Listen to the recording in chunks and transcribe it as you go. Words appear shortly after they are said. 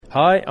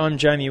Hi, I'm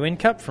Jamie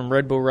Whincup from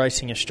Red Bull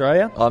Racing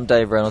Australia. I'm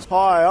Dave Reynolds.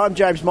 Hi, I'm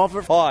James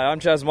Moffat. Hi,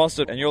 I'm Chaz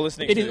Mostert, and you're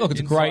listening to Look,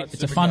 it's great.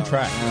 It's a fun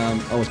track.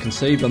 I was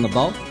conceived on the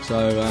Bolt,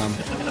 so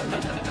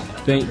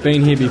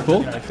been here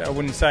before. I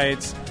wouldn't say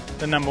it's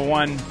the number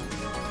one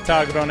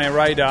target on our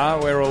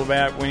radar. We're all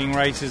about winning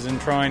races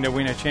and trying to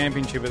win a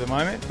championship at the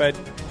moment, but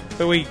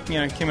we,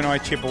 Kim and I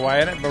chip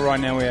away at it. But right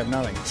now we have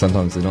nothing.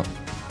 Sometimes they're not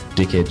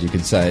dickheads, you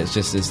could say.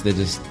 They're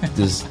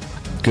just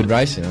good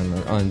racing, and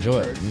I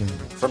enjoy it.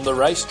 From the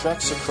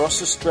racetracks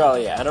across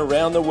Australia and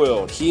around the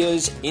world,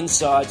 here's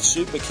Inside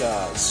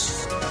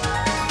Supercars.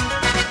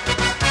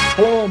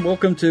 Hello and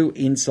welcome to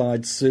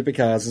Inside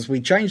Supercars as we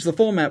change the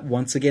format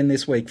once again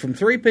this week from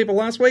three people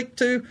last week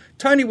to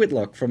Tony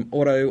Whitlock from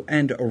Auto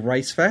and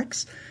Race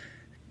Facts.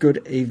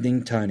 Good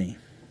evening, Tony.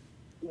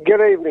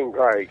 Good evening,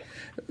 Craig.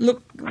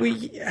 Look,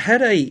 we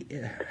had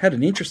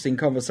an interesting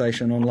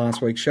conversation on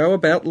last week's show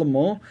about Le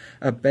Mans,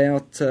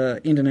 about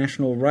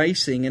international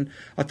racing, and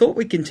I thought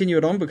we'd continue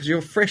it on because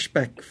you're fresh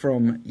back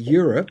from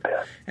Europe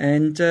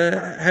and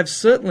have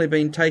certainly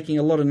been taking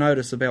a lot of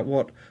notice about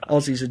what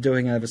Aussies are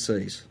doing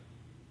overseas.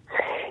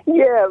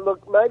 Yeah,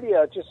 look, maybe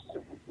I'll just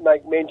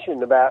make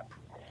mention about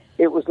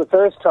it was the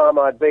first time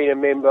I'd been a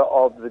member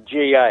of the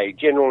GA,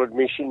 General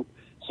Admission,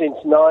 since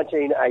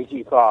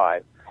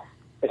 1985.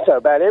 So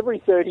about every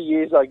 30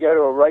 years I go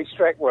to a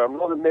racetrack where I'm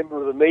not a member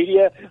of the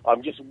media,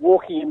 I'm just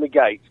walking in the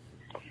gate.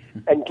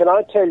 And can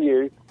I tell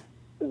you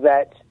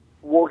that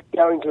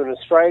going to an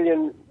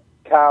Australian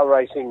car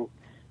racing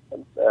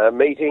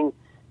meeting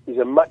is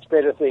a much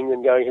better thing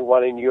than going to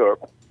one in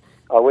Europe.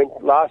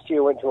 Last year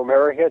I went to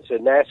America, to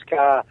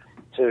NASCAR,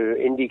 to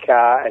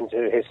IndyCar and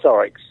to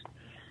Historics.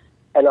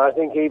 And I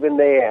think even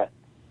there,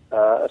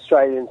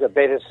 Australians are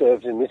better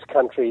served in this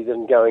country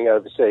than going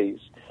overseas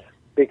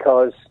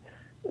because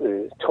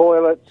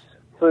toilets,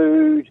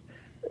 food,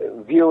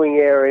 viewing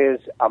areas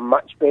are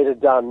much better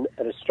done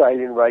at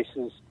Australian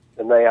races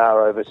than they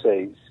are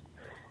overseas.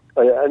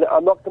 And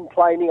I'm not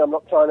complaining. I'm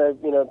not trying to,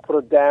 put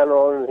a downer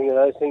on anything of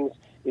those things.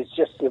 It's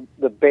just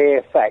the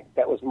bare fact.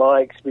 That was my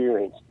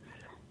experience.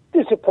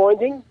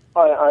 Disappointing.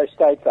 I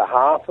stayed for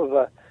half of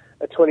a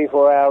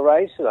 24-hour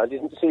race, and I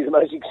didn't see the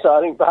most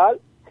exciting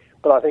part.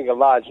 But I think a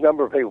large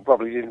number of people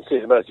probably didn't see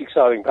the most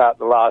exciting part in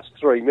the last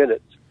 3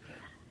 minutes.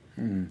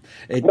 But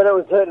it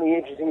was certainly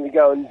interesting to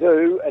go and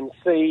do and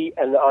see,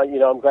 and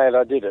I'm glad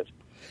I did it.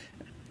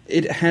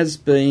 It has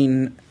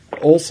been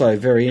also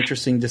very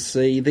interesting to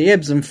see the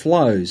ebbs and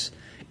flows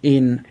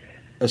in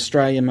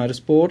Australian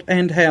motorsport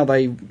and how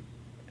they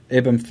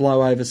ebb and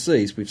flow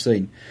overseas. We've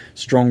seen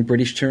strong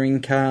British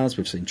touring cars,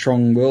 we've seen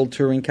strong world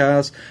touring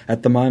cars.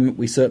 At the moment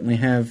we certainly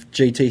have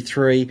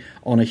GT3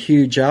 on a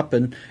huge up,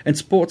 and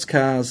sports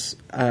cars,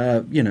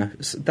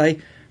 they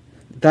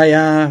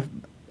are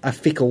a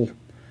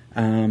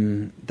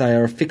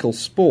fickle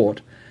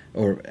sport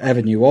or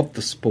avenue of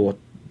the sport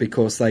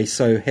because they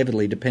so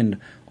heavily depend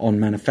on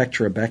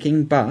manufacturer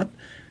backing. But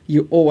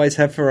you always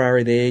have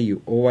Ferrari there.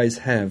 You always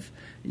have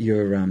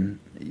your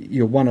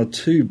one or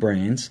two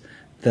brands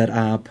that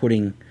are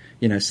putting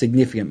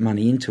significant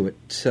money into it.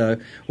 So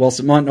whilst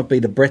it might not be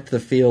the breadth of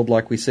the field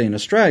like we see in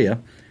Australia,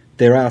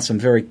 there are some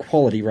very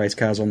quality race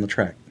cars on the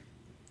track.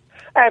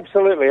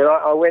 Absolutely.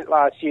 I went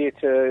last year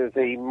to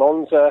the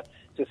Monza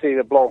to see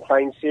the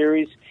Blancpain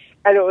Series.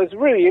 And it was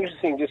really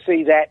interesting to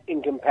see that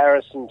in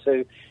comparison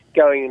to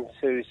going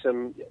into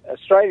some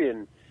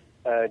Australian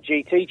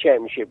GT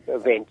Championship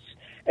events,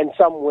 and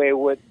somewhere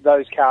where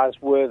those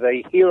cars were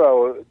the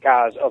hero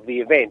cars of the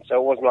event. So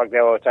it wasn't like they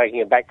were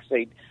taking a back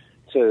seat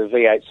to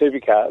V8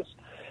 supercars.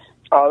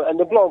 And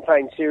the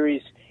Blancpain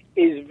Series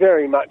is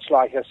very much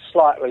like a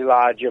slightly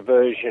larger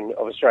version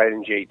of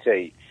Australian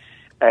GT.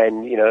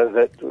 And,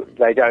 that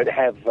they don't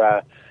have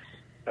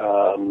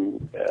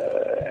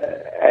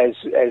as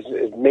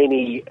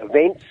many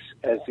events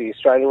as the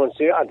Australian ones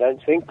do, I don't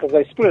think, because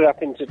they split it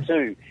up into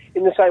two,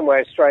 in the same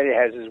way Australia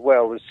has as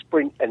well, with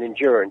sprint and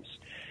endurance.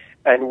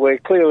 And where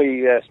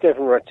clearly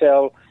Stefan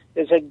Rattel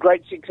has had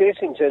great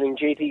success in turning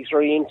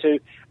GT3 into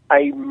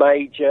a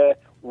major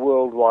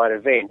worldwide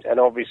event. And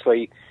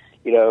obviously,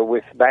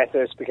 with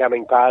Bathurst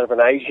becoming part of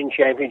an Asian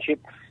championship,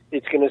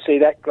 it's going to see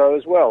that grow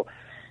as well.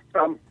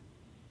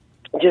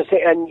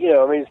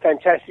 It's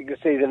fantastic to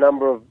see the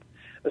number of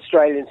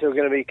Australians who are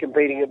going to be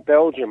competing at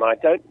Belgium. I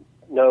don't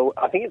know.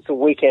 I think it's the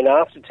weekend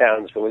after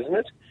Townsville, isn't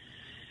it?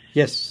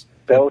 Yes.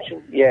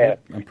 Belgium, yeah.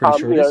 I'm pretty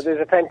sure it is.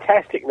 There's a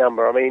fantastic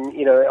number. I mean,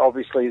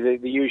 obviously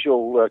the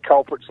usual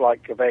culprits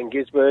like Van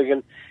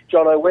Gisbergen.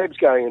 Jono Webb's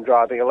going and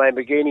driving a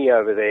Lamborghini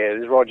over there.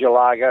 There's Roger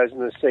Lagos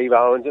and there's Steve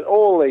Owens and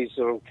all these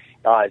sort of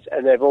guys.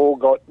 And they've all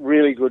got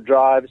really good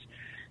drives.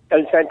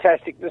 And it's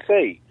fantastic to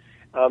see.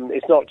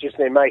 It's not just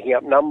they're making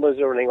up numbers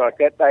or anything like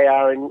that. They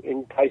are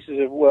in places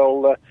of,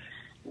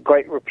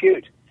 great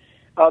repute.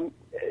 One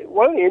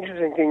of the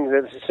interesting things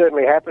that's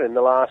certainly happened in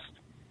the last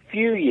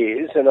few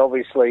years, and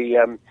obviously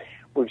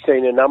we've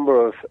seen a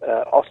number of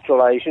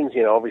Australasians,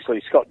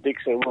 obviously Scott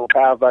Dixon and Will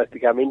Power both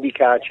become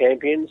IndyCar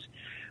champions.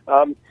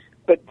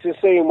 But to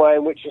see in way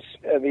in which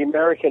the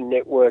American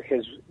network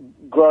has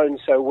grown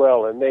so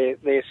well, and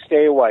their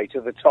stairway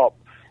to the top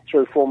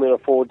through Formula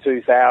Ford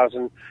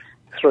 2000,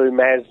 through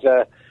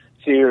Mazda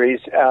Series,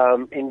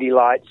 Indy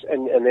Lights,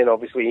 and then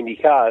obviously Indy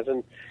Cars.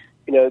 And,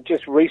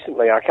 just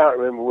recently, I can't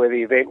remember where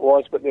the event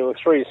was, but there were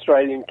 3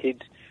 Australian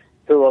kids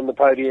who were on the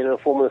podium in a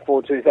Formula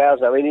Ford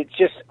 2000. I mean, it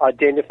just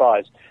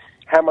identifies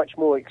how much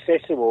more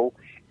accessible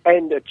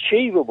and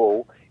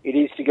achievable it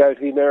is to go to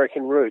the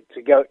American route.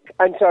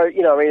 And so,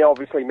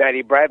 obviously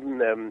Matty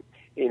Brabham,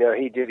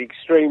 he did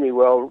extremely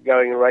well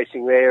going and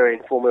racing there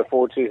in Formula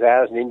Ford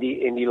 2000,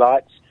 Indy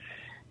Lights,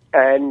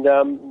 and,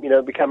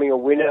 becoming a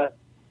winner.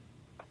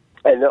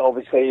 And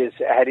obviously has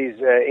had his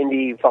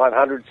Indy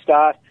 500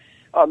 start.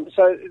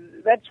 So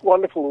that's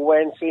wonderful the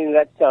way and seeing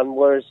that's done,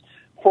 whereas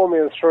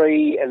Formula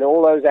 3 and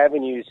all those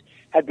avenues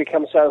had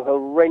become so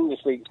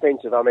horrendously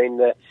expensive. I mean,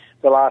 the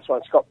last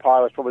one, Scott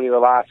Pye, was probably the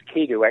last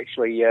kid who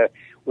actually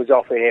was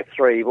off in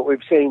F3. But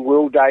we've seen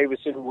Will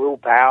Davison, Will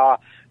Power,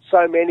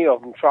 so many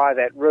of them try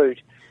that route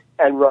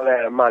and run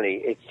out of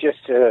money. It's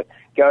just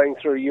going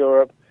through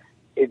Europe.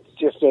 It's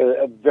just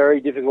a very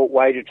difficult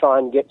way to try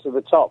and get to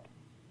the top,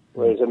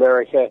 whereas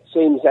America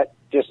seems that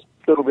just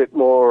a little bit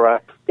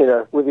more,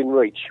 within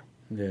reach.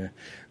 Yeah.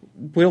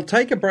 We'll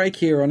take a break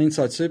here on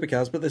Inside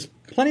Supercars, but there's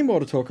plenty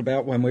more to talk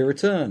about when we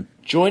return.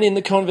 Join in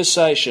the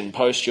conversation.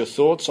 Post your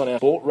thoughts on our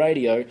Sport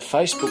Radio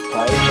Facebook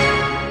page.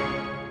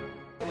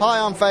 Hi,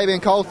 I'm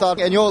Fabian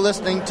Coulthard, and you're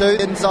listening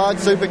to Inside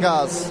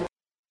Supercars.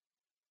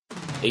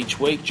 Each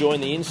week, join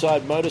the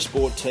Inside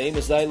Motorsport team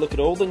as they look at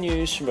all the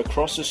news from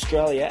across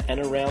Australia and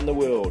around the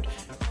world.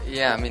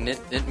 Yeah, I mean,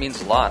 it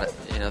means a lot.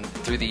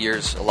 Through the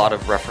years, a lot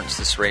of reference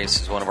this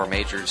race as one of our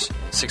majors.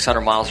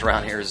 600 miles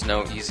around here is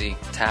no easy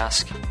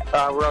task.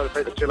 We're able to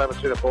beat the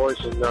 211 boys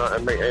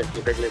and meet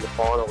Anthony Begley in the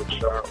final, which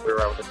we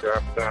were able to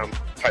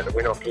take the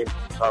win off him.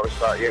 So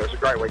it was a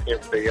great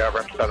weekend for the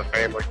Rapstada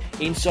family.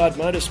 Inside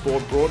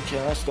Motorsport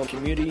broadcast on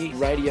community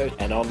radio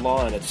and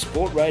online at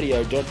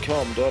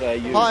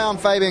sportradio.com.au. Hi, I'm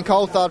Fabian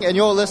Coulthard, and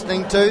you're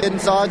listening to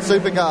Inside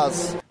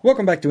Supercars.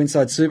 Welcome back to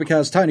Inside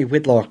Supercars. Tony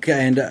Whitlock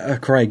and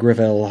Craig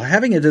Revell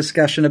having a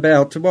discussion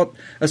about what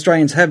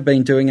Australians have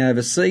been doing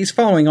overseas,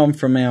 following on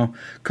from our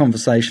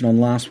conversation on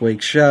last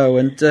week's show.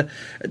 And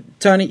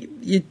Tony,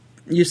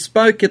 you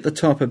spoke at the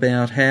top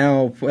about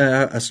how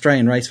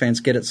Australian race fans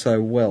get it so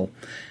well.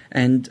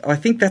 And I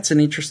think that's an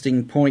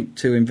interesting point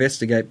to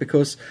investigate,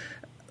 because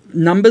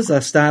numbers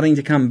are starting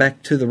to come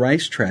back to the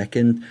racetrack,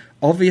 and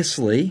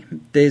obviously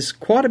there's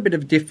quite a bit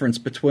of difference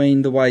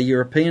between the way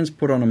Europeans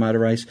put on a motor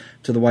race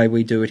to the way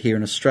we do it here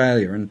in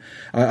Australia. And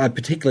I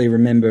particularly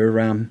remember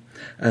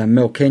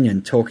Mel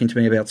Kenyon talking to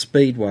me about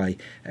Speedway,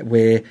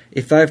 where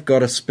if they've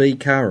got a speed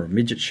car, or a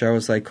midget show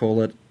as they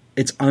call it,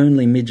 it's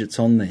only midgets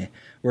on there.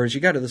 Whereas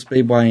you go to the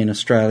Speedway in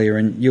Australia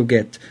and you'll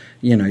get,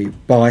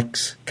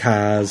 bikes,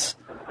 cars,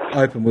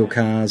 open-wheel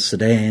cars,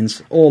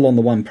 sedans, all on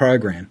the one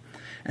program.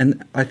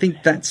 And I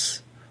think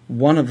that's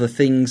one of the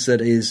things that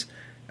is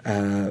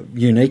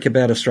unique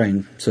about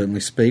Australian,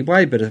 certainly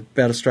Speedway, but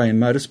about Australian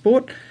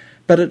motorsport.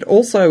 But it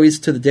also is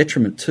to the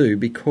detriment too,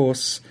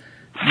 because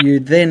you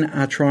then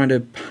are trying to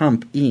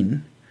pump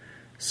in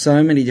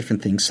so many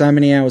different things, so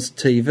many hours of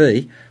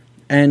TV,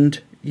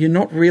 and you're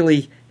not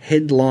really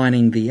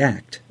headlining the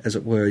act, as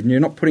it were. And you're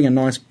not putting a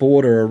nice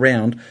border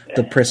around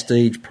the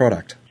prestige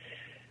product.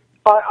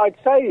 I'd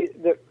say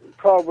that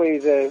probably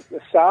the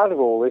start of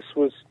all this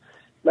was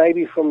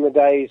maybe from the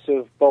days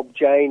of Bob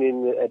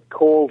Jane at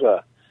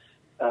Calder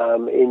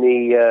in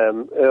the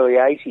early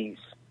 80s,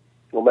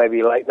 or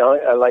maybe late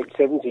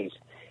 70s,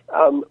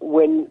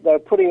 when they were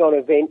putting on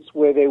events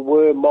where there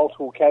were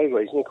multiple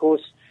categories. And of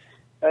course,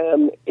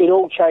 it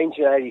all changed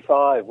in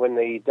 85 when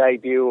the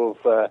debut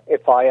of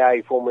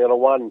FIA Formula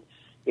One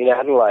in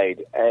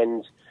Adelaide.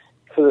 And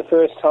for the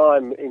first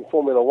time in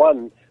Formula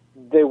One,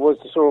 there was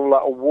sort of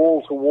like a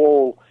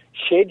wall-to-wall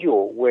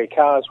schedule where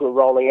cars were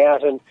rolling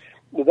out, and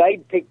they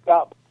picked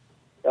up,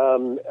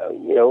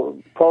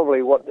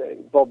 probably what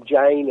Bob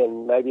Jane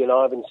and maybe an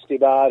Ivan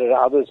Stibbard and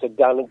others had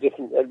done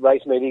at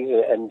race meetings,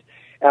 and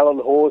Alan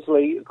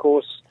Horsley, of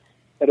course,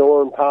 at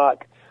Oran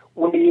Park,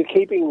 where you're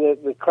keeping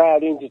the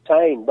crowd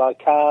entertained by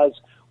cars,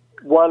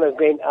 one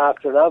event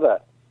after another.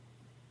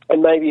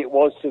 And maybe it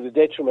was to the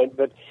detriment,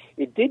 but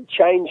it did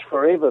change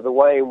forever the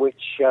way in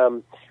which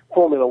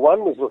Formula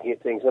One was looking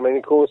at things. I mean,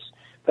 of course,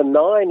 for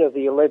 9 of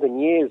the 11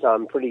 years,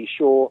 I'm pretty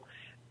sure,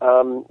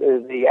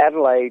 the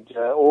Adelaide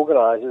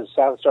organisers,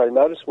 South Australian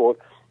Motorsport,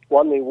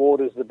 won the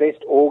award as the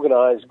best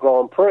organised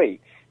Grand Prix.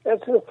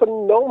 That's a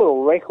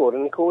phenomenal record,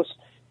 and of course,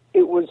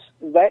 it was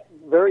that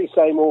very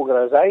same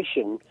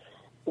organisation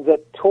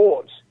that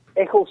taught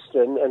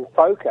Eccleston and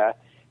Fokker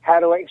how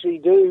to actually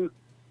do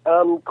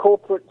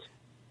corporate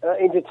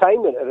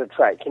entertainment at a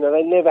track.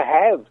 They never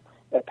had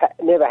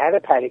a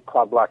paddock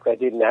club like they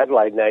did in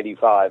Adelaide in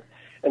 85.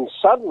 And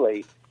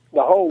suddenly,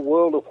 the whole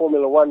world of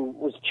Formula One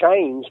was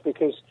changed,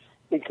 because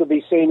it could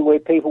be seen where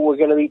people were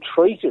going to be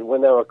treated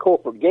when they were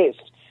corporate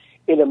guests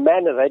in a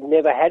manner they'd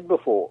never had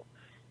before.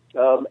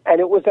 And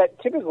it was that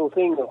typical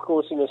thing, of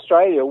course, in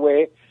Australia,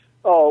 where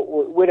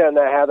oh, we don't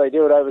know how they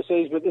do it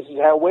overseas, but this is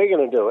how we're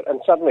going to do it.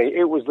 And suddenly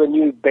it was the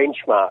new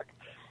benchmark,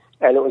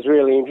 and it was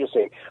really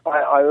interesting.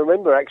 I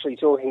remember actually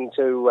talking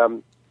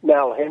to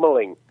Mal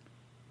Hemmerling,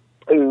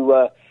 who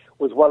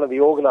was one of the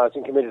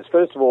organising committees,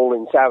 first of all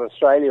in South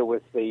Australia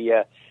with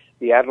the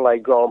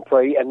Adelaide Grand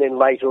Prix, and then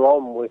later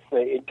on with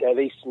at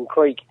Eastern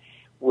Creek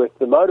with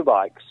the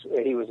motorbikes.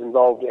 He was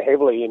involved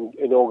heavily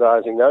in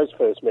organising those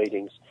first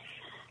meetings.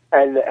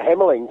 And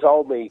Hemmerling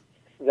told me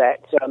that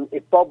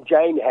if Bob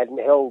Jane hadn't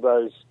held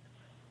those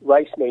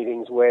race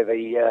meetings where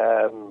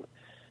the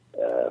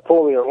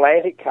Formula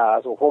Atlantic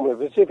cars or Formula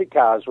Pacific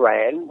cars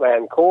ran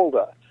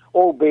Calder,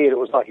 albeit it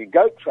was like a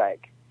goat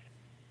track,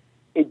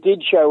 it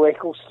did show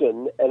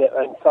Eccleston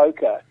and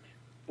Fokker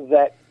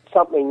that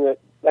something that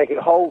they could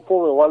hold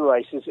Formula One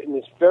races in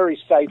this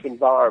very safe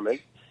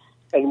environment,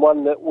 and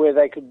one where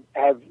they could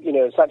have,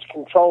 such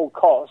controlled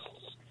costs,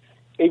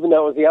 even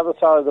though it was the other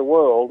side of the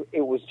world.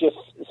 It was just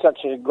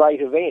such a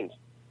great event.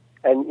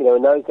 And,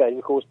 in those days,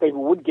 of course,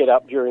 people would get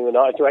up during the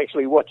night to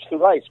actually watch the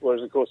race,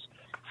 whereas, of course,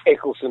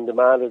 Eccleston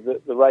demanded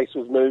that the race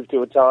was moved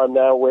to a time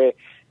now where,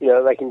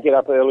 they can get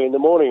up early in the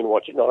morning and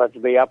watch it, not have to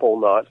be up all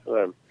night.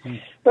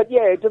 But,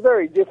 yeah, it's a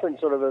very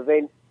different sort of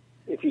event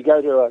if you go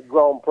to a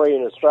Grand Prix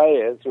in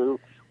Australia to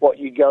what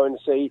you go and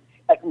see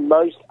at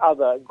most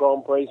other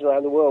Grand Prix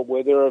around the world,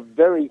 where there are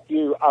very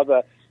few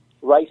other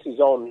races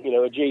on,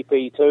 a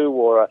GP2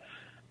 or a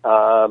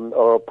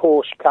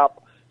Porsche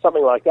Cup,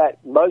 something like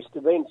that. Most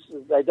events,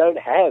 they don't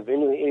have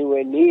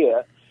anywhere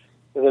near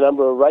the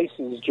number of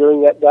races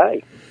during that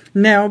day.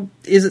 Now,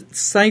 is it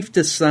safe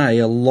to say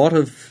a lot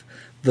of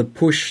the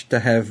push to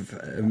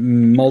have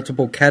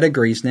multiple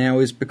categories now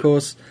is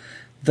because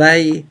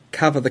they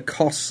cover the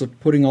costs of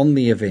putting on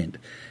the event,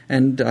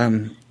 and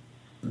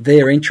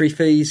their entry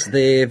fees,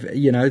 their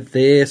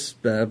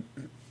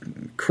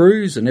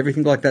crews and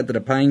everything like that are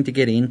paying to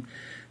get in,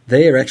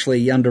 they're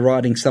actually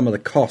underwriting some of the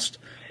cost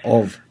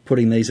of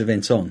putting these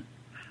events on?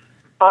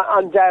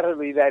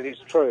 Undoubtedly that is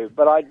true,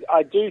 but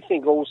I do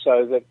think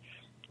also that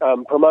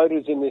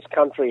promoters in this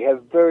country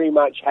have very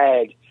much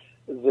had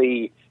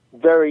the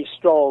very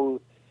strong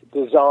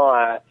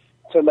desire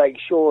to make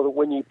sure that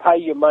when you pay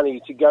your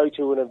money to go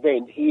to an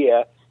event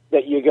here,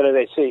 that you're going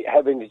to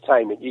have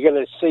entertainment. You're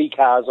going to see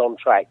cars on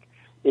track.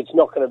 It's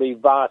not going to be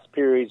vast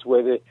periods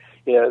where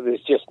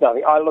there's just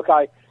nothing. I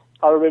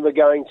remember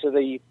going to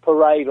the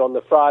parade on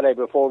the Friday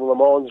before the Le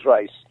Mans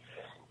race,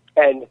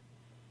 and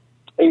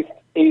if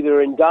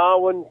either in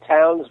Darwin,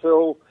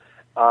 Townsville,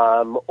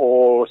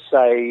 or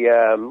say,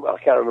 I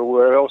can't remember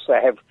where else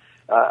they have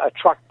a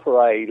truck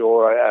parade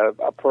or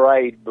a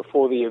parade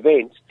before the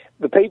event,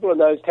 the people in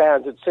those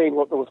towns had seen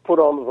what was put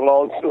on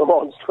the Le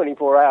Mans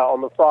 24 Hour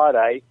on the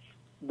Friday.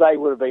 They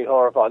would have been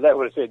horrified. They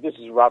would have said, this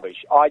is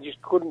rubbish. I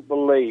just couldn't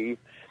believe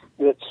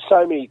that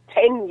so many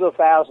tens of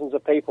thousands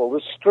of people,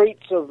 the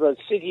streets of the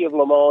city of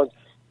Le Mans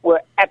were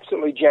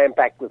absolutely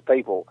jam-packed with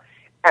people,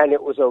 and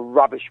it was a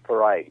rubbish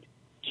parade.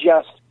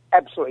 Just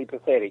absolutely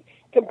pathetic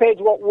compared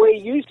to what we're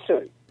used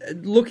to.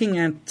 Looking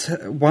at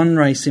one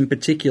race in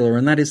particular,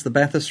 and that is the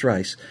Bathurst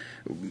race,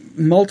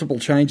 multiple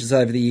changes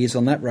over the years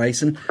on that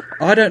race, and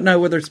I don't know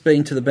whether it's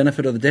been to the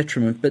benefit or the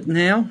detriment, but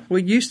now,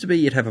 it used to be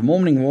you'd have a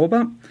morning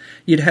warm-up,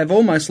 you'd have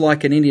almost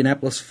like an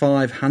Indianapolis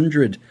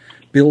 500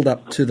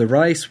 build-up to the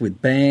race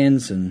with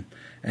bands and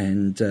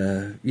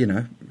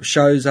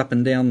shows up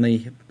and down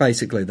the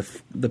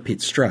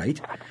pit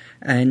straight,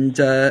 and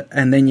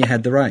then you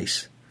had the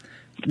race.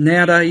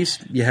 Nowadays,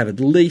 you have at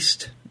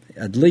least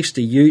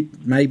a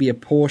Ute, maybe a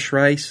Porsche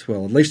race.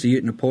 Well, at least a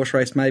Ute and a Porsche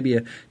race, maybe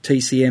a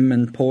TCM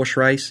and Porsche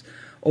race,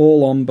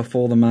 all on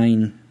before the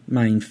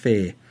main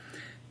fair.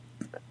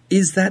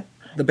 Is that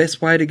the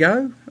best way to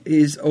go?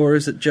 Or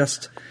is it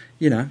just,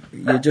 you're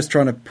just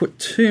trying to put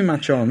too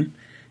much on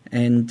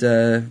and,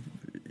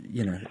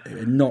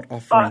 not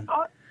offering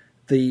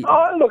the...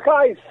 Look,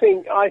 I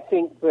think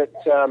that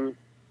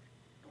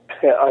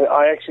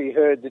I actually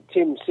heard that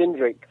Tim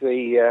Cindric,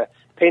 the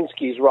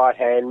Penske's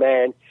right-hand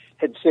man,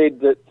 had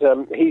said that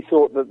he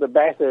thought that the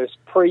Bathurst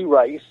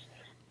pre-race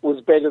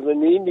was better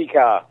than the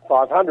IndyCar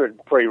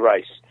 500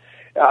 pre-race.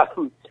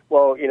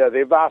 Well,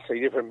 they're vastly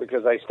different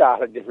because they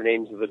start at different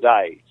ends of the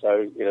day.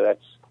 So,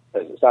 that's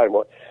the starting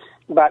point.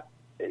 But,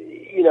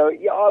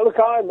 look,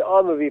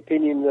 I'm of the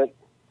opinion that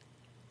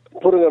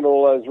putting on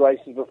all those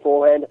races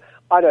beforehand,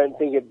 I don't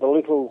think it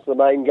belittles the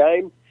main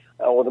game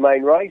or the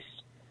main race,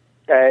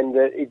 and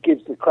it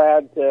gives the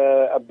crowd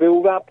a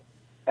build-up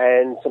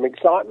and some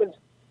excitement.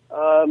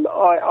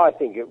 I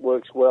think it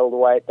works well the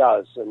way it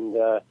does, and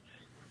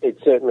it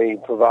certainly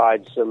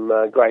provides some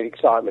great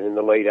excitement in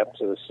the lead-up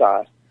to the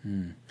start.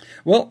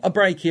 Well, a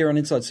break here on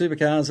Inside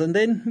Supercars, and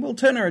then we'll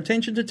turn our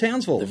attention to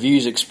Townsville. The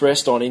views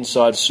expressed on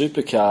Inside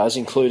Supercars,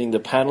 including the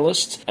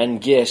panellists and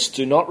guests,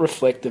 do not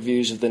reflect the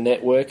views of the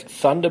network,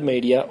 Thunder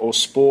Media or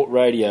Sport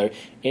Radio.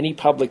 Any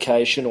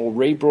publication or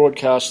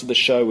rebroadcast of the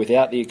show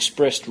without the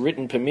expressed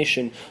written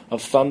permission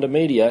of Thunder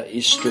Media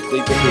is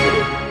strictly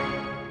prohibited.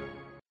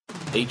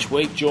 Each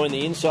week, join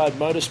the Inside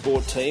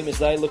Motorsport team as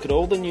they look at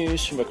all the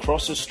news from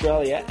across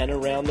Australia and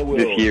around the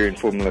world. This year in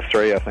Formula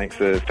 3, I think it's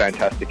a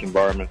fantastic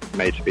environment for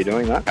me to be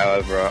doing that.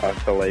 However, I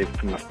believe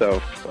for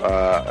myself,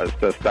 a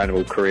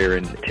sustainable career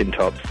in tin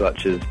tops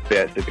such as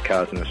V8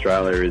 Supercars in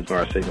Australia is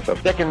where I see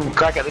myself. Second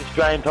crack at the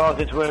Australian title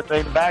since we've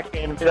been back,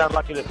 and a bit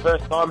unlucky the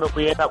first time that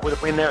we ended up with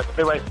a win there at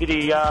Speedway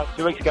City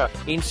 2 weeks ago.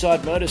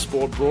 Inside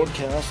Motorsport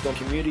broadcast on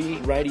community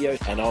radio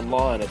and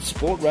online at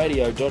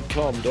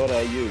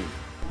sportradio.com.au.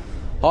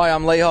 Hi,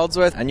 I'm Lee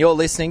Holdsworth, and you're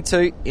listening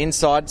to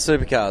Inside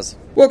Supercars.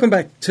 Welcome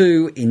back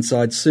to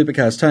Inside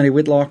Supercars. Tony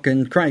Whitlock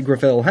and Craig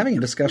Gravel having a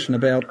discussion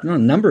about a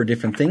number of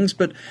different things,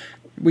 but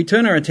we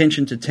turn our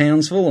attention to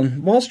Townsville,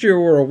 and whilst you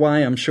were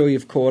away, I'm sure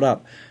you've caught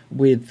up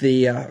with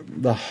the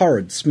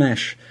horrid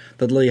smash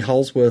that Lee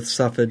Holdsworth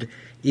suffered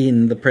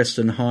in the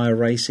Preston Hire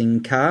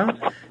Racing car,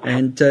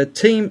 and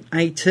Team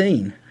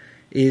 18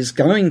 is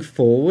going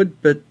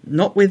forward, but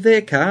not with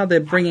their car.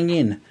 They're bringing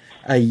in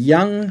a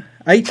young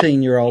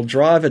 18-year-old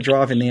driver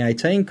driving the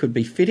 18, could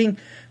be fitting,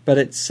 but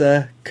it's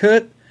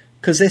Kurt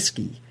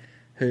Kozeski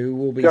who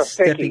will be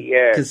stepping.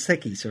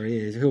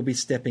 Kosecki, who'll be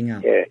stepping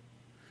up.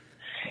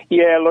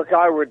 Yeah. Look,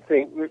 I would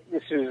think that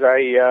this is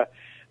a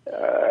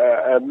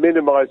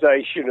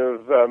minimisation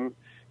of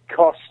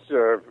costs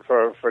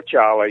for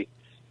Charlie.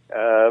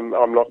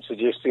 I'm not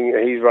suggesting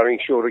that he's running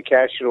short of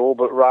cash at all,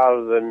 but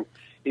rather than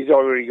he's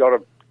already got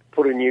to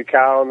put a new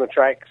car on the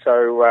track,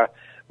 so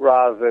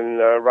rather than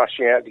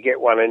rushing out to get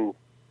one and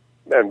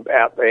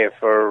out there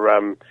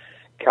for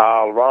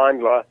Carl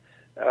Reindler,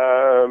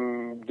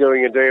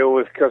 doing a deal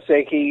with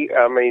Kosecki.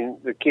 I mean,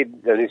 the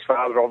kid and his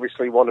father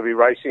obviously want to be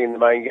racing in the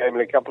main game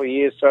in a couple of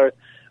years, so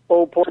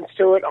all points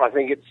to it. I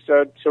think it's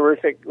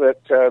terrific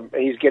that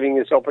he's getting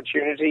this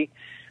opportunity,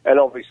 and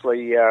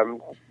obviously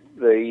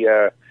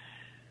the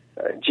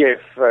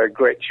Jeff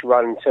Gretsch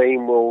run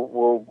team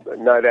will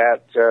no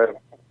doubt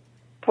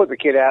put the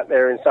kid out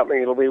there in something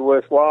that'll be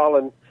worthwhile,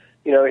 and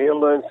he'll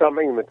learn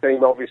something, and the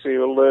team obviously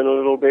will learn a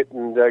little bit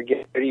and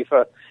get ready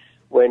for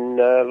when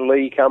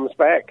Lee comes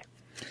back.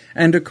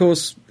 And, of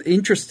course,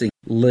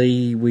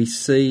 interestingly, we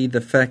see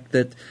the fact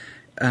that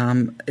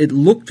it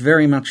looked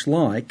very much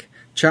like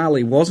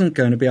Charlie wasn't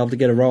going to be able to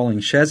get a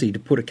rolling chassis to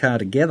put a car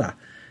together.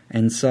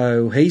 And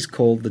so he's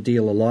called the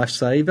deal a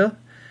lifesaver,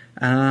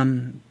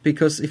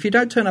 because if you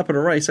don't turn up at a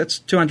race,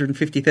 that's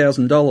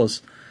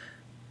 $250,000.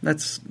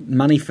 That's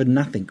money for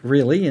nothing,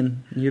 really,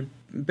 and you're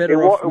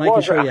better off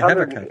making sure you have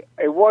a car.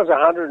 It was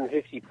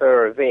 $150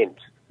 per event.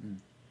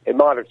 It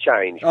might have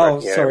changed.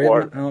 Oh, but, sorry,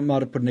 I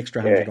might have put an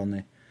extra 100 on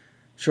there.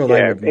 Sure,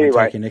 they would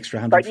take an extra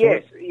 100 but for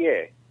yes,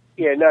 it.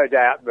 Yeah, no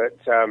doubt. But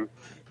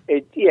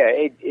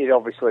it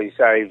obviously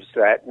saves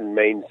that and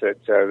means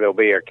that there'll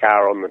be a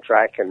car on the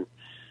track, and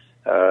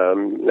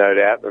no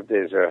doubt that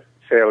there's a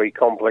fairly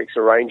complex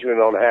arrangement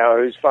on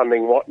who's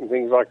funding what and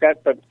things like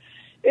that. But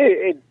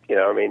it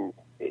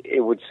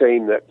would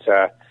seem that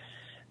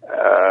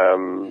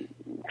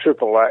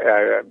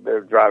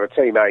driver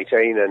Team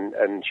 18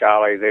 and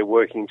Charlie, they're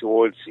working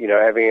towards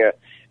having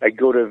a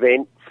good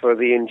event for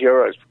the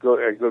Enduros, a good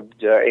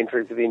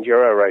entry for the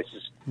Enduro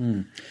races.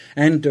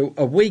 And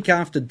a week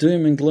after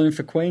doom and gloom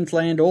for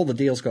Queensland, all the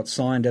deals got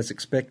signed as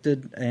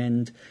expected,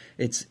 and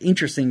it's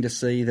interesting to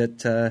see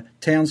that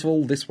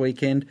Townsville this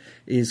weekend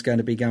is going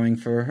to be going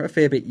for a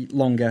fair bit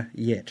longer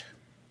yet.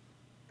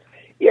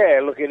 Yeah,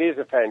 look, it is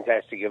a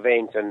fantastic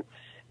event, and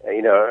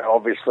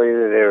obviously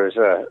there is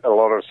a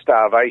lot of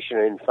starvation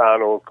in far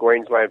north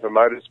Queensland for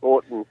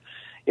motorsport, and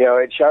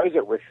it shows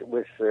it with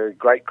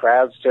great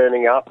crowds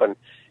turning up, and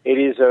it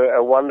is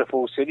a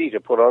wonderful city to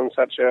put on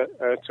such a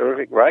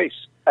terrific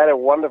race, and a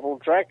wonderful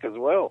track as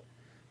well.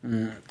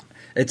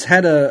 It's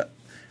had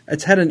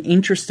an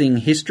interesting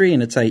history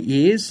in its 8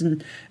 years,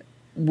 and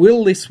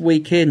will this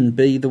weekend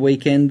be the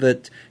weekend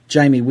that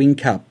Jamie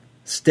Whincup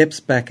steps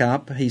back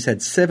up? He's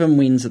had 7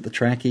 wins at the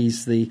track.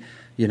 He's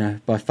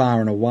by far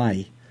and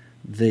away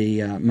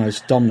the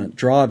most dominant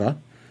driver.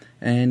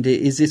 And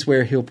is this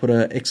where he'll put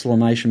an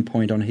exclamation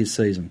point on his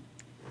season?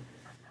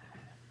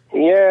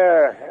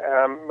 Yeah,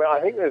 I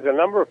think there's a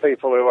number of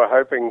people who are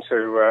hoping to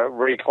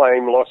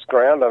reclaim lost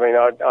ground. I mean,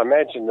 I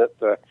imagine that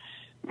the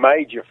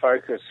major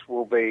focus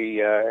will be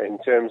in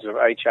terms of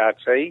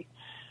HRT.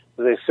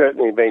 There's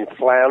certainly been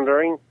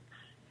floundering,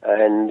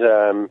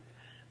 and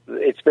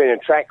it's been a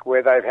track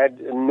where they've had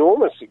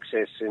enormous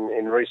success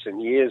in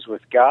recent years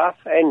with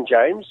Garth and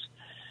James.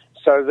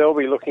 So they'll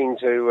be looking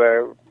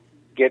to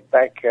get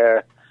back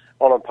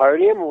on a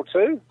podium or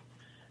two.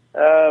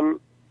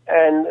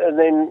 And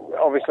then,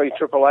 obviously,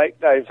 Triple Eight,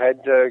 they've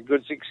had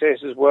good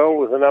success as well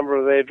with a number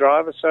of their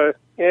drivers. So,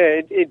 yeah,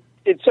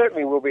 it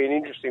certainly will be an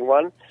interesting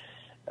one.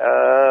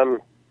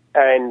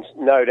 And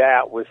no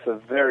doubt, with a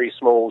very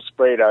small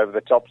spread over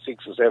the top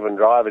 6 or 7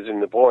 drivers in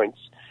the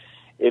points,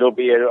 it'll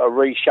be a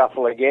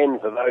reshuffle again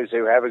for those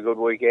who have a good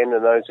weekend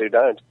and those who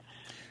don't.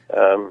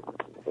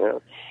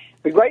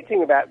 The great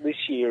thing about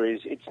this year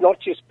is it's not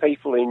just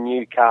people in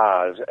new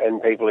cars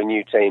and people in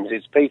new teams.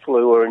 It's people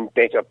who are in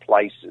better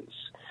places.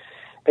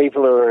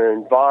 people who are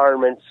in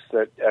environments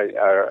that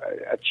are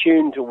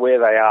attuned to where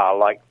they are,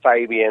 like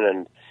Fabian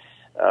and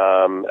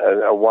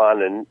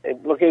one,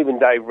 and look, even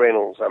Dave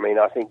Reynolds. I mean,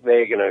 I think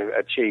they're going to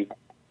achieve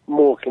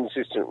more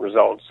consistent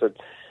results that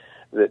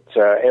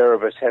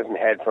Erebus hasn't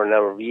had for a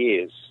number of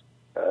years.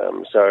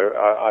 So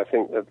I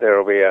think that there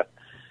will be a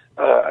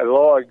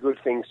lot of good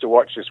things to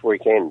watch this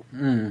weekend.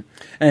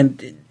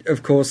 And,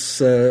 of course,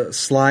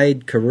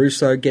 Slade,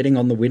 Caruso getting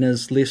on the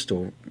winners list,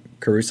 or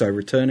Caruso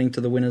returning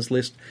to the winners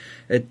list,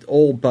 it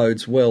all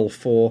bodes well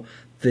for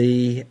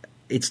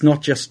it's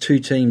not just two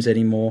teams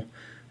anymore,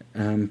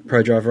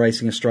 Pro Drive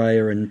Racing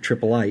Australia and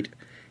Triple Eight.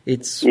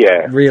 It's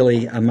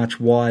really a much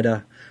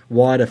wider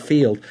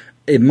field.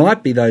 It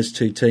might be those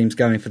two teams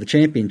going for the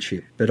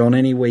championship, but on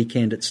any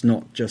weekend it's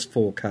not just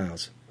 4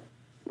 cars.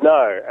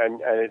 No,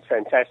 and it's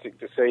fantastic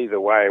to see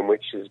the way in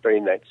which there's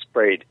been that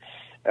spread.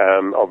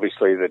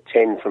 Obviously, the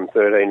 10 from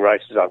 13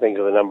 races, I think,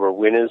 are the number of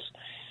winners.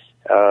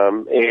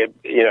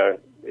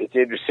 It's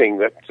interesting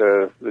that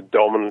the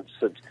dominance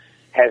that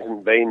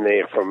hasn't been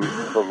there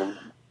from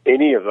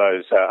any of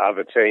those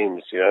other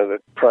teams, that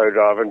Pro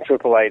Drive and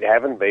Triple Eight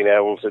haven't been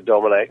able to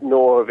dominate,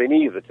 nor have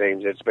any of the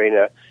teams. It's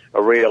been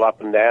a real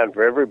up and down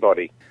for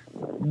everybody.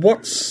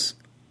 What's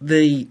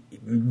the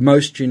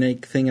most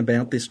unique thing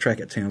about this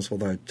track at Townsville,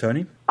 though,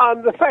 Tony?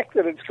 The fact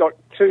that it's got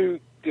two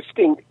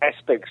distinct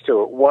aspects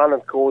to it. One,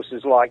 of course,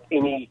 is like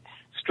any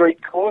street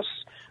course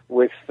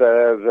with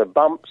the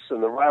bumps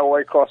and the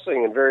railway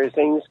crossing and various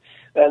things.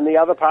 And the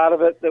other part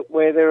of it,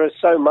 where there is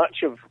so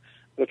much of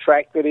the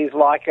track that is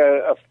like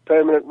a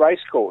permanent race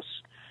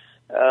course.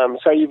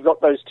 So you've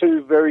got those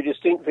two very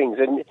distinct things.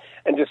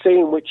 And to see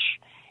in which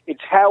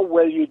it's how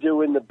well you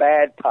do in the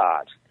bad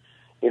part.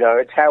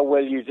 It's how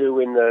well you do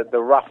in the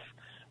rough,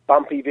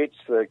 bumpy bits,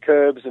 the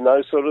curbs and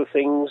those sort of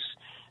things.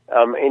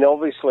 And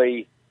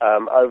obviously,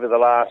 over the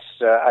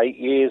last 8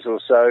 years or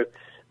so,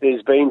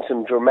 there's been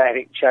some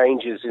dramatic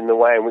changes in the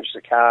way in which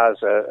the cars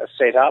are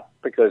set up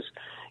because,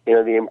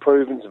 the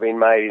improvements have been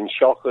made in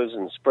shockers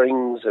and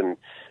springs and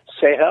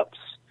setups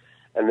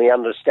and the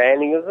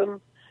understanding of them.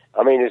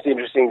 I mean, it's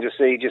interesting to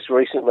see just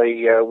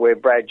recently where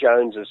Brad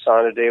Jones has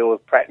signed a deal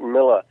with Pratt &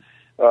 Miller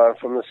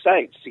from the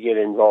States to get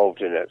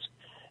involved in it.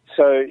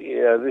 So,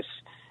 this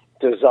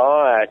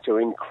desire to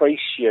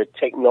increase your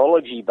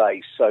technology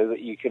base so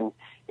that you can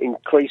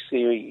increase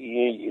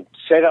your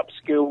setup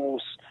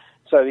skills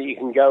so that you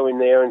can go in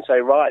there and say,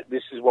 right,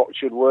 this is what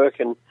should work,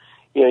 and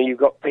you've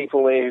got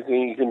people there who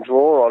you can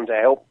draw on to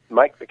help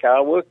make the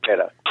car work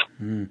better.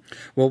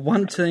 Well,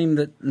 one team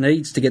that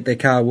needs to get their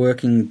car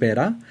working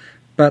better,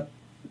 but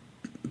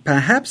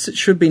perhaps it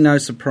should be no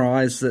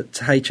surprise that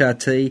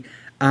HRT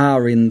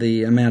are in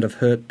the amount of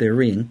hurt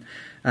they're in.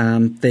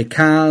 Their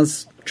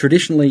cars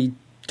traditionally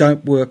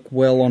don't work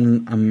well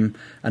on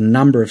a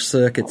number of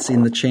circuits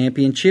in the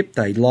championship.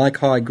 They like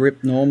high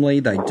grip normally.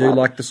 They do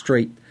like the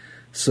street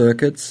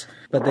circuits.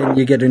 But then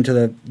you get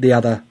into the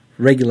other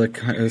regular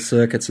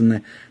circuits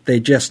and they're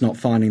just not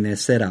finding their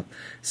setup.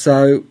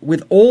 So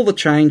with all the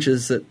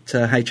changes that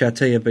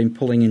HRT have been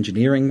pulling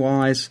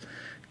engineering-wise,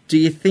 do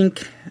you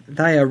think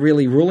they are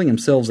really ruling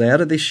themselves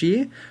out of this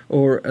year,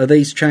 or are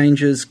these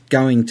changes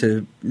going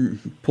to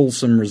pull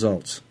some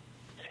results?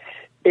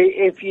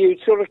 If you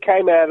sort of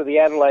came out of the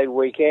Adelaide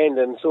weekend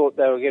and thought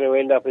they were going to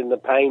end up in the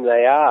pain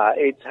they are,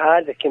 it's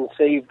hard to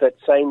conceive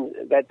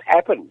that's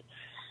happened.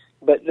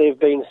 But there have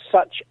been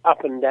such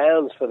up and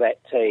downs for that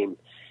team.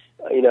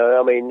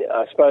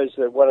 I suppose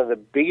that one of the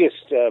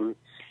biggest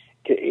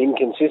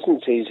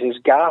inconsistencies is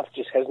Garth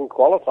just hasn't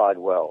qualified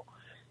well.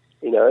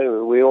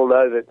 We all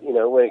know that,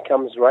 when it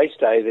comes race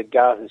day, that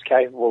Garth is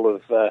capable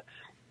of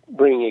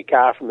bringing a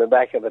car from the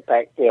back of the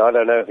pack. I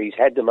don't know if he's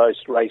had the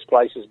most race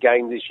places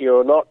gained this year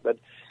or not, but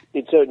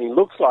it certainly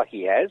looks like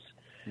he has.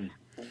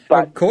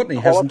 But Courtney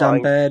hasn't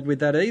done bad with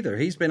that either.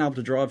 He's been able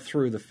to drive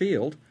through the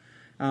field.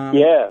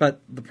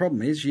 But the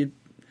problem is you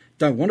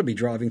don't want to be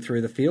driving through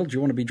the field.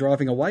 You want to be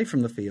driving away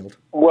from the field.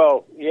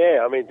 Well, yeah.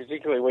 I mean,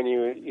 particularly when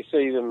you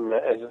see them,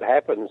 as it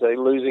happens, they're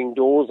losing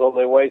doors on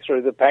their way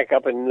through the pack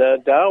up in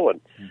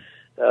Darwin.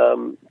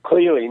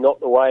 Clearly not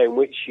the way in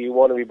which you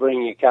want to be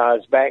bringing your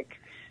cars back,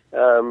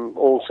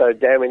 also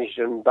damaged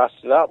and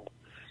busted up.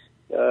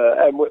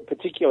 And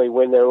particularly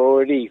when they're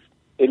already,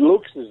 it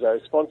looks as though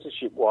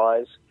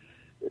sponsorship-wise,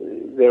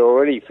 they're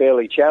already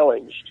fairly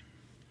challenged.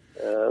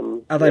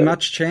 Are they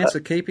much chance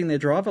of keeping their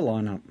driver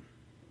lineup?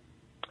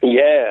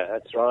 Yeah,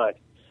 that's right.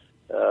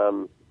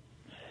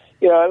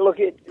 Look,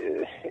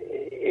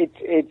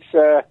 it's.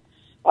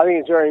 I think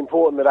it's very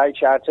important that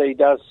HRT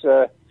does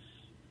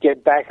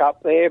get back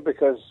up there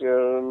because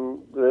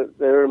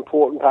they're an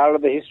important part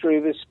of the history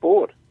of this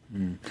sport.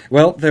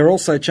 Well, they're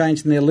also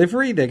changing their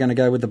livery. They're going to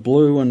go with the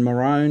blue and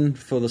maroon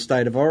for the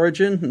State of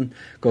Origin. And,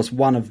 of course,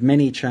 one of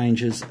many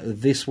changes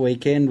this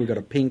weekend. We've got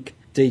a pink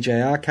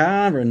DJR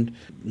car and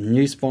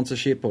new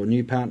sponsorship or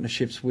new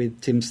partnerships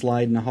with Tim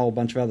Slade and a whole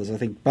bunch of others. I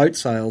think Boat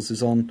Sales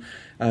is on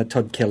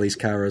Todd Kelly's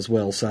car as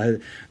well. So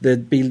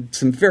there'd be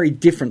some very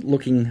different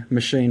looking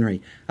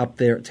machinery up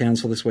there at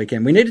Townsville this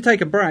weekend. We need to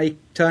take a break,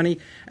 Tony,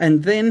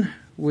 and then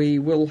we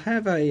will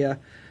have a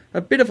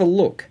a bit of a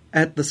look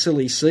at the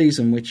silly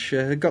season which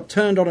got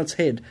turned on its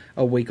head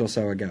a week or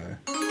so ago.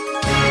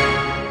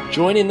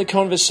 Join in the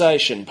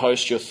conversation.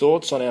 Post your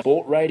thoughts on our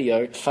Sport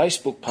Radio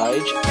Facebook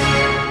page.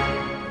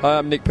 Hi,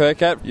 I'm Nick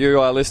Percat. You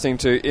are listening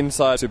to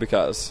Inside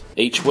Supercars.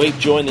 Each week,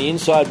 join the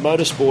Inside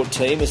Motorsport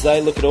team as they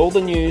look at all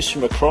the news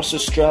from across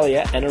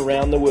Australia and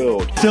around the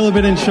world. Still a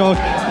bit in shock.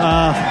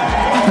 Thanks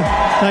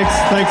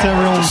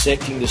everyone.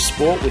 Dissecting the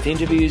sport with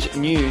interviews,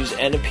 news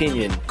and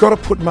opinion. Got to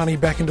put money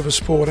back into the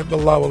sport at the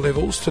lower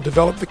levels to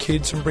develop the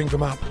kids and bring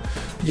them up.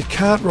 You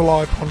can't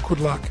rely upon good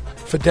luck.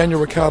 For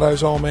Daniel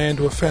Ricciardo's old man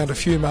to have found a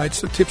few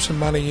mates that tip some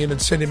money in and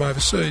send him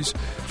overseas,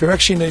 there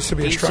actually needs to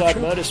be a structure.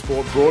 Inside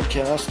Motorsport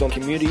broadcast on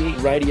community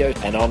radio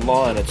and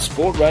online at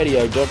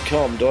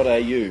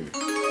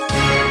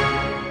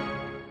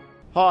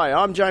sportradio.com.au. Hi,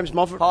 I'm James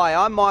Moffat. Hi,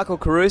 I'm Michael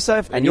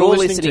Caruso. And you're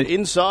listening to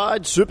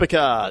Inside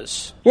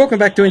Supercars. Welcome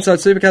back to Inside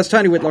Supercars.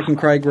 Tony Whitlock and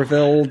Craig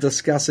Revell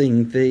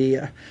discussing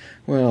the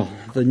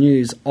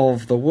news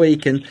of the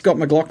week. And Scott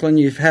McLaughlin,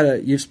 you've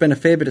spent a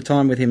fair bit of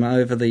time with him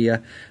over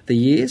the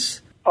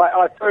years.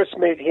 I first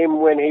met him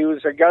when he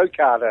was a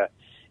go-karter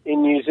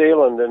in New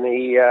Zealand, and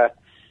he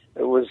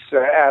was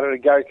out at a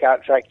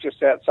go-kart track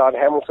just outside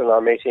Hamilton.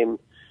 I met him,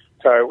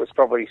 so it was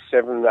probably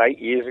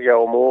 7-8 years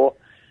ago or more.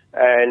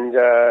 And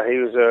he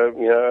was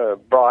a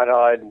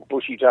bright-eyed,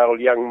 bushy-tailed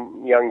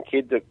young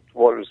kid that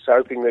was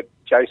hoping that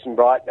Jason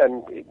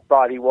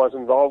Brighty was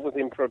involved with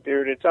him for a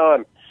period of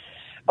time.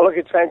 Look,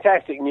 it's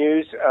fantastic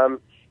news.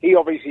 He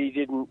obviously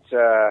didn't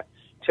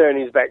turn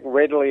his back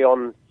readily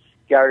on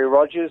Gary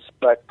Rogers,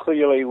 but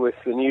clearly with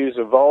the news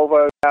of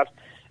Volvo out,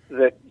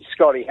 that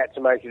Scotty had to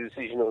make a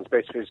decision that was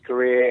best for his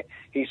career.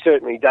 He's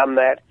certainly done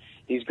that.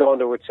 He's gone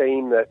to a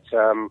team that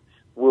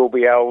will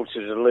be able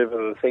to deliver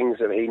the things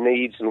that he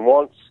needs and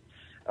wants.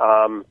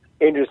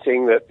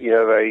 Interesting that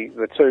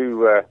the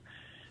two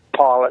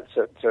pilots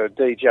at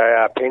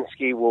DJR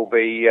Penske will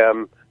be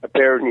a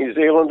pair of New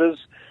Zealanders.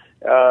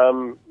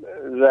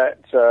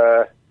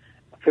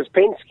 Because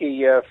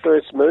Penske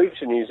first moved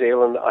to New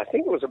Zealand, I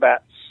think it was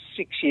about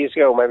 6 years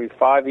ago, or maybe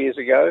 5 years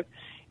ago,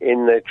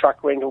 in the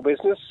truck rental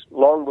business,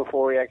 long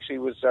before he actually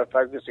was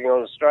focusing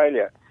on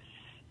Australia.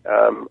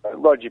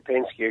 Roger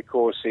Penske, of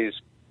course,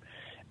 is,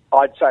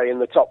 I'd say, in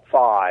the top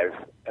 5,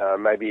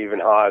 maybe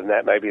even higher than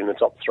that, maybe in the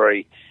top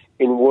 3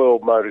 in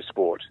world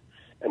motorsport.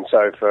 And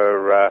so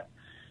for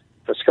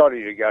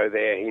Scotty to go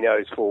there, he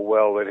knows full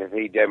well that if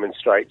he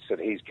demonstrates that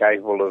he's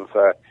capable of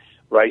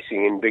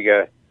racing in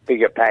bigger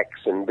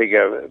packs and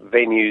bigger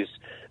venues,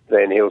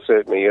 then he'll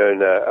certainly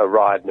earn a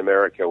ride in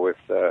America with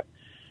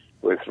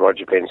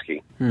Roger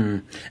Penske.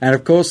 And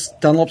of course,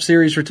 Dunlop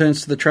Series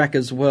returns to the track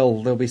as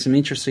well. There'll be some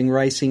interesting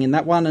racing in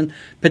that one, and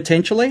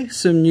potentially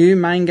some new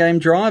main game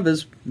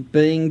drivers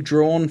being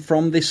drawn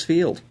from this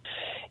field.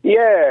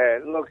 Yeah,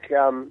 look,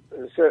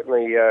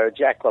 certainly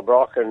Jack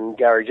LeBrock and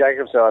Gary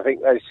Jacobson, I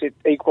think they sit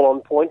equal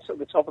on points at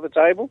the top of the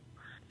table.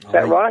 Is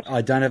that right?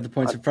 I don't have the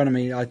points in front of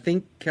me. I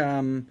think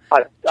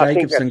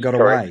Jacobson got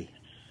away.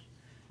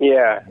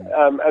 Yeah,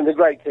 and the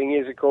great thing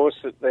is, of course,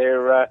 that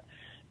they're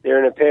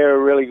in a pair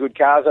of really good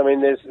cars. I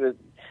mean, there's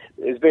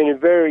been a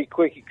very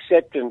quick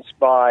acceptance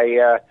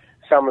by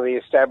some of the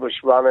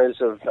established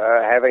runners of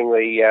having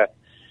the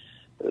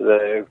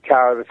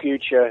car of the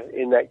future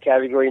in that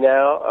category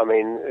now. I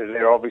mean,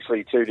 they're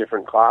obviously two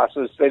different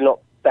classes. They're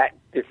not that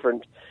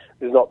different.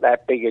 There's not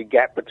that big a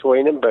gap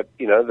between them, but,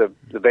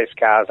 the best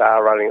cars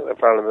are running at the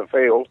front of the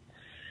field.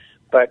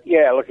 But,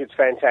 yeah, look, it's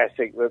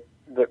fantastic that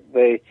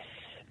the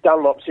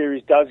Dunlop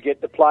Series does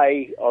get to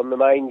play on the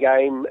main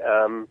game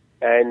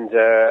and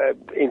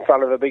in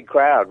front of a big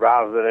crowd,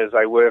 rather than as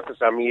they were for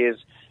some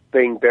years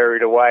being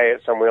buried away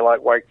at somewhere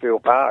like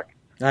Wakefield Park.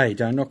 Hey,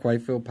 don't knock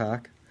Wakefield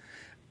Park.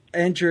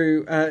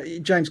 Andrew,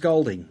 James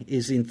Golding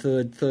is in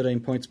third, 13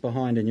 points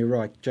behind, and you're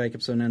right,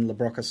 Jacobson and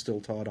LeBrock are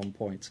still tied on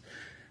points.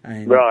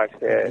 And, right,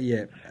 yeah.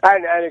 Yeah.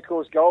 And of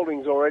course,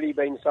 Golding's already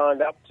been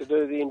signed up to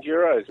do the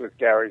Enduros with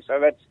Gary, so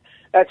that's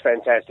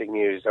fantastic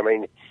news. I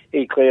mean,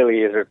 he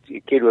clearly is a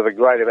kid with a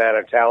great amount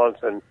of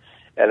talent, and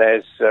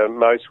as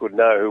most would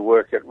know who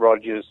work at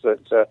Rogers,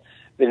 that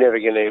they're never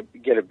going to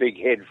get a big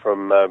head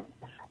from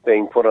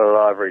being put on an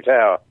ivory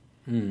tower.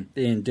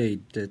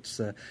 Indeed.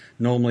 It's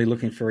normally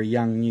looking for a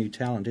young, new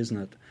talent, isn't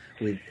it,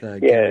 with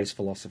Gary's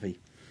philosophy.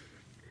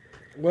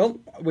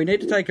 Well, we need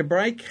to take a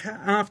break.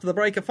 After the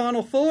break, a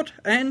final thought,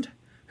 and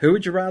who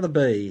would you rather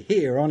be?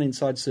 Here on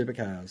Inside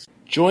Supercars.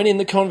 Join in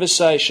the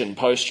conversation.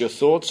 Post your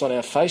thoughts on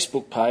our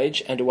Facebook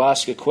page, and to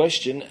ask a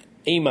question,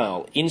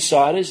 email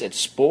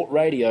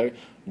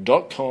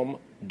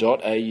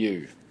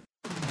insiders@sportradio.com.au.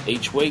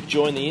 Each week,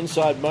 join the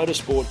Inside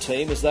Motorsport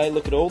team as they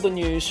look at all the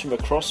news from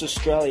across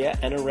Australia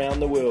and around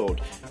the world.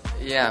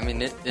 Yeah, I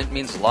mean, it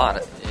means a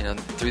lot.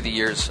 Through the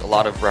years, a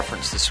lot of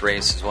reference this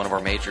race as one of our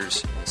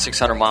majors.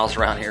 600 miles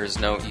around here is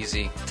no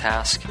easy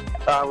task.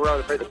 We're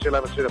able to beat the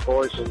 211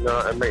 boys and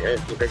meet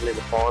Anthony Bigley in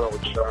the final,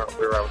 which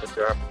we were able to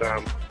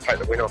take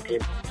the win off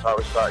him. So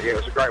it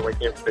was a great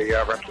weekend for the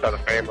Rapstada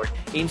family.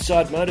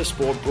 Inside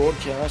Motorsport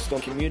broadcast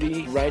on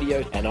community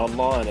radio and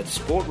online at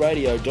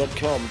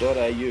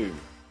sportradio.com.au.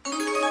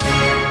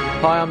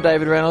 Hi, I'm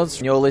David Reynolds,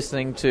 and you're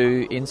listening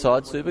to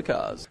Inside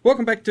Supercars.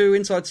 Welcome back to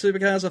Inside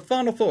Supercars. A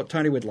final thought,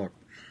 Tony Whitlock.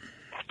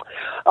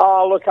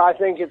 Oh, look, I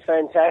think it's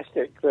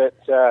fantastic that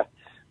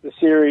the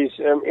series,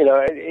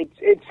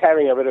 it's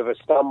having a bit of a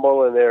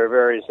stumble, and there are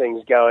various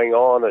things going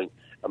on. And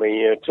I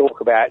mean, talk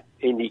about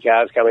Indy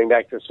cars coming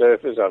back to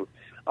surface.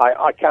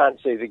 I can't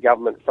see the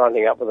government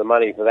fronting up with the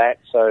money for that.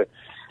 So,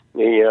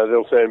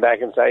 they'll turn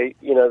back and say,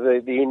 the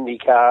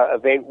IndyCar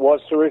event was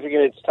terrific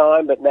in its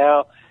time, but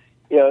now,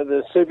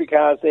 the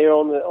supercars there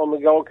on the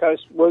Gold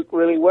Coast work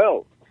really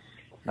well.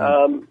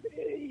 I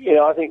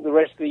think the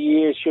rest of the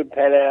year should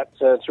pan out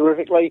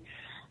terrifically.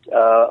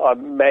 I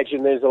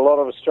imagine there's a lot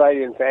of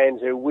Australian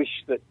fans who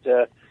wish that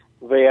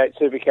V8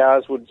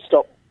 supercars would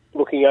stop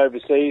looking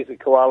overseas. The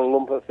Kuala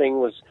Lumpur thing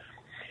was,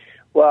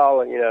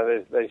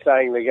 they're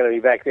saying they're going to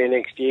be back there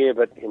next year,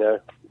 but,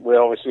 we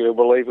obviously will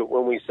believe it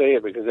when we see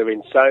it, because there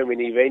have been so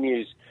many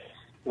venues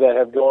that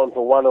have gone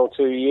for 1 or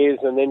 2 years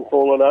and then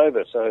fallen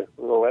over. So,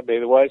 will that be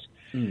the ways?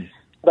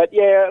 But,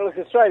 yeah, look,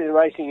 Australian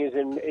racing is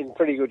in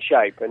pretty good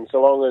shape, and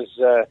so long as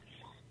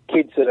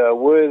kids that are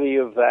worthy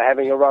of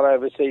having a run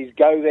overseas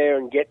go there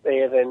and get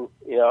there, then,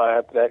 I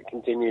hope that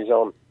continues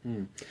on.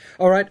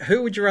 All right,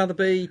 who would you rather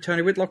be,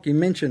 Tony Whitlock? You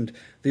mentioned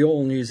the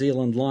all-New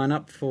Zealand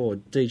lineup for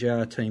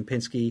DJR Team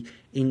Penske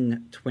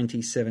in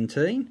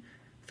 2017.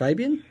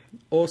 Fabian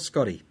or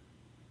Scotty?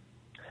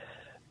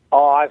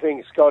 Oh, I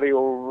think Scotty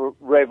will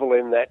revel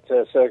in that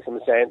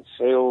circumstance.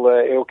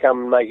 He'll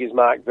come and make his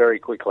mark very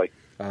quickly.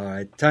 All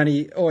right,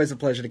 Tony, always a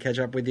pleasure to catch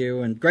up with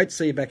you, and great to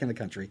see you back in the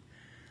country.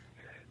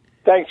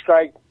 Thanks,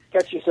 Craig.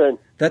 Catch you soon.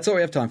 That's all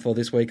we have time for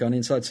this week on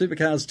Inside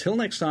Supercars. Till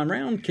next time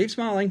round, keep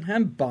smiling,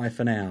 and bye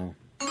for now.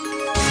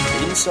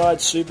 Inside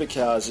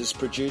Supercars is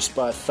produced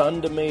by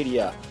Thunder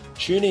Media.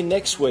 Tune in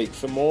next week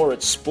for more at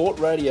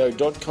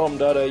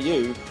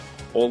sportradio.com.au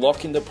or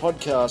lock in the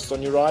podcast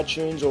on your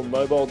iTunes or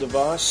mobile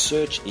device.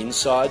 Search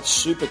Inside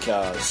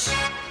Supercars.